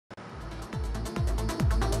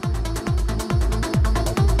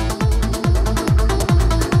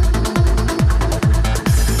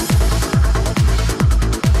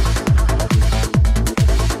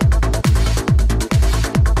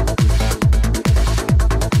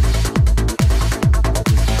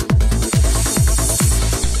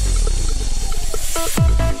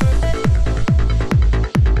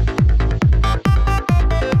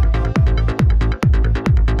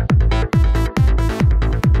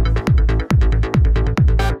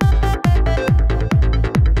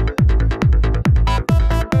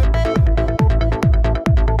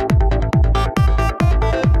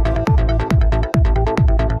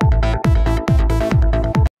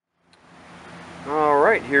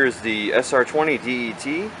Alright, here's the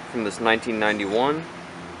SR20DET from this 1991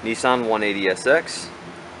 Nissan 180SX.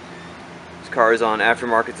 This car is on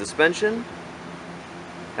aftermarket suspension,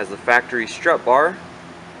 has the factory strut bar,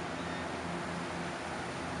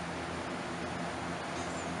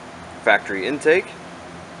 factory intake.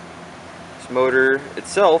 This motor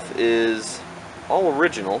itself is all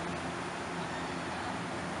original.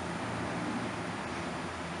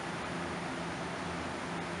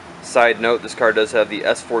 Side note, this car does have the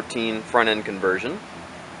S14 front end conversion.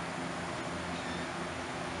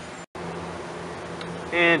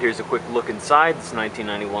 And here's a quick look inside this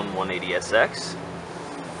 1991 180SX.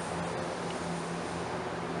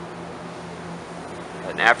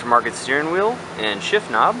 An aftermarket steering wheel and shift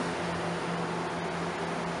knob,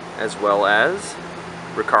 as well as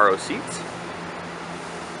Recaro seats.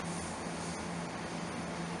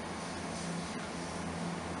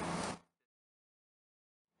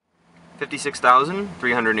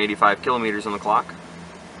 $56,385 kilometers on the clock.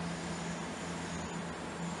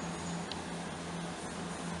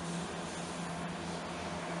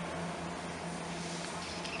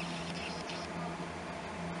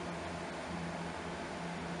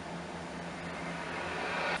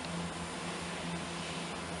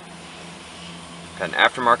 Got an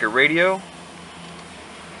aftermarket radio.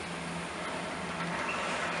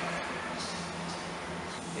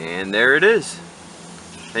 And there it is.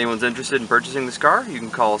 If anyone's interested in purchasing this car, you can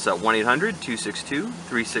call us at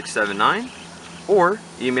 1-800-262-3679 or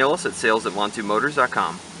email us at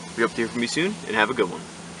sales@montumotors.com. We hope to hear from you soon, and have a good one.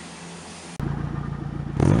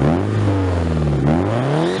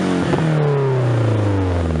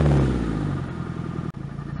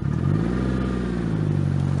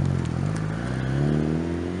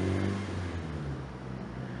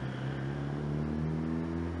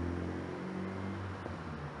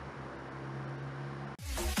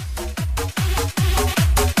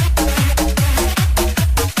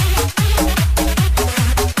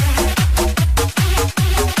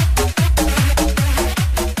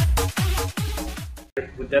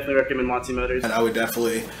 Definitely recommend Monty Motors. And I would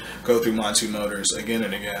definitely go through Monty Motors again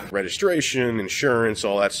and again. Registration, insurance,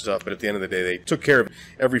 all that stuff, but at the end of the day, they took care of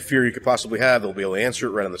every fear you could possibly have. They'll be able to answer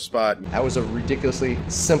it right on the spot. That was a ridiculously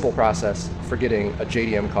simple process for getting a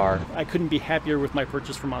JDM car. I couldn't be happier with my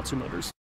purchase from Monty Motors.